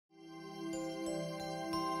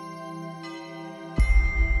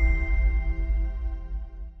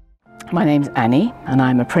My name's Annie and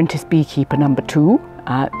I'm apprentice beekeeper number 2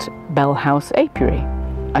 at Bell House Apiary.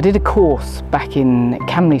 I did a course back in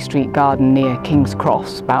Camley Street Garden near King's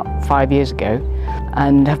Cross about 5 years ago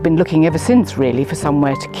and have been looking ever since really for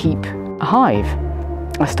somewhere to keep a hive.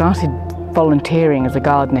 I started volunteering as a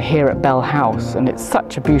gardener here at Bell House and it's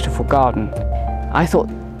such a beautiful garden. I thought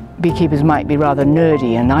beekeepers might be rather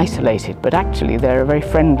nerdy and isolated, but actually they're a very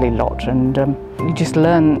friendly lot and you just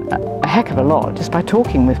learn a heck of a lot just by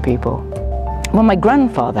talking with people. Well, my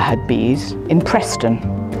grandfather had bees in Preston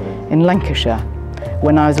in Lancashire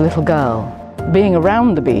when I was a little girl. Being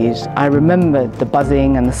around the bees, I remembered the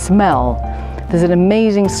buzzing and the smell. There's an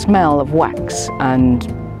amazing smell of wax and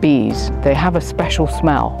bees. They have a special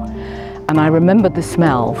smell. And I remembered the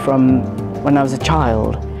smell from when I was a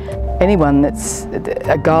child. Anyone that's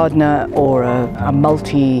a gardener or a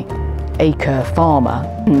multi-acre farmer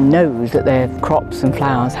knows that their crops and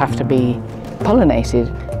flowers have to be pollinated.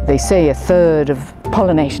 They say a third of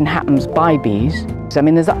pollination happens by bees. I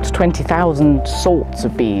mean, there's up to 20,000 sorts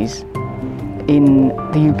of bees in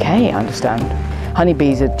the UK, I understand.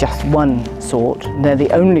 Honeybees are just one sort. They're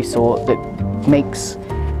the only sort that makes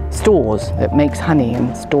stores, that makes honey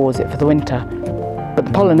and stores it for the winter. But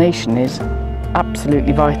the pollination is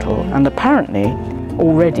absolutely vital, and apparently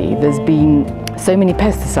already there's been so many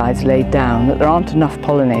pesticides laid down that there aren't enough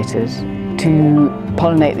pollinators to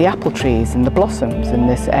pollinate the apple trees and the blossoms in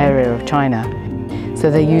this area of China. So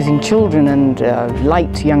they're using children and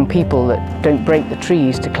light young people that don't break the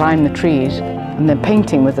trees to climb the trees, and they're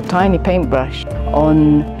painting with a tiny paintbrush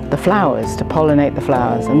on the flowers to pollinate the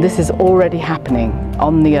flowers. And this is already happening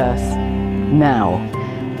on the earth now.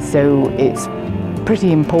 So it's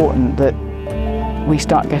pretty important that we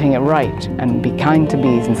start getting it right and be kind to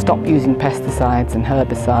bees and stop using pesticides and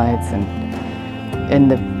herbicides and in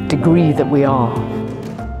the degree that we are.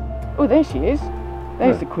 Oh, there she is.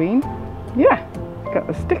 There's the queen. Yeah, got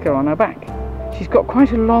the sticker on her back. She's got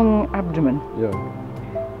quite a long abdomen. Yeah.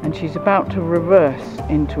 And she's about to reverse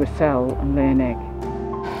into a cell and lay an egg.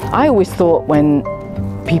 I always thought when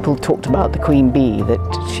people talked about the queen bee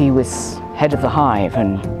that she was head of the hive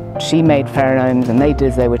and she made pheromones and they did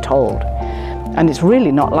as they were told. And it's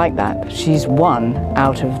really not like that. She's one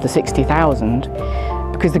out of the 60,000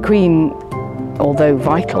 because the queen, although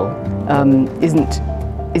vital,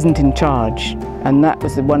 isn't in charge. And that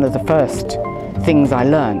was one of the first things I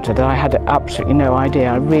learned, that I had absolutely no idea.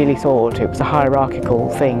 I really thought it was a hierarchical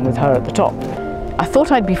thing with her at the top. I thought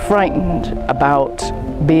I'd be frightened about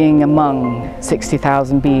being among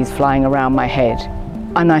 60,000 bees flying around my head.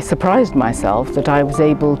 And I surprised myself that I was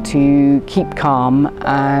able to keep calm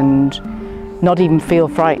and not even feel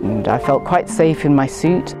frightened. I felt quite safe in my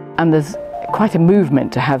suit, and there's quite a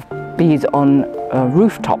movement to have bees on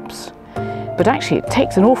rooftops. But actually it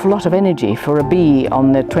takes an awful lot of energy for a bee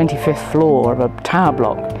on the 25th floor of a tower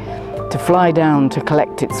block to fly down to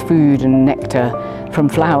collect its food and nectar from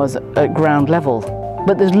flowers at ground level.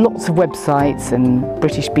 But there's lots of websites and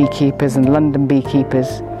British beekeepers and London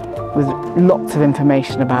beekeepers with lots of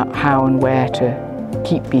information about how and where to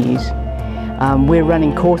keep bees. We're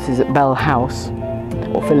running courses at Bell House,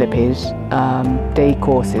 or Philip is, day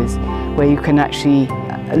courses, where you can actually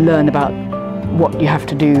learn about what you have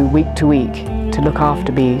to do week to week to look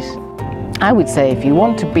after bees. I would say if you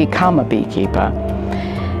want to become a beekeeper,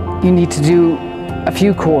 you need to do a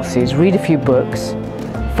few courses, read a few books,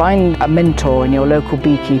 find a mentor in your local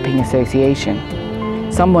beekeeping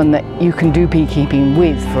association, someone that you can do beekeeping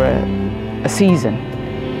with for a season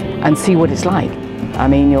and see what it's like. I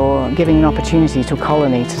mean, you're giving an opportunity to a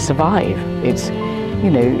colony to survive. It's, you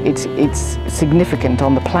know, it's significant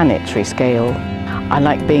on the planetary scale. I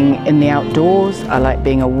like being in the outdoors. I like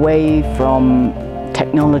being away from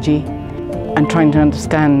technology and trying to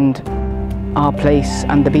understand our place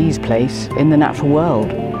and the bees' place in the natural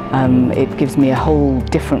world. It gives me a whole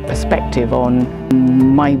different perspective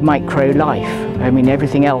on my micro life. I mean,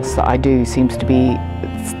 everything else that I do seems to be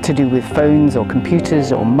to do with phones or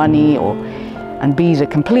computers or money, and bees are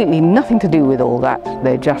completely nothing to do with all that.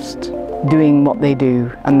 They're just doing what they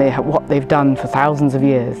do, and what they've done for thousands of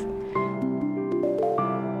years.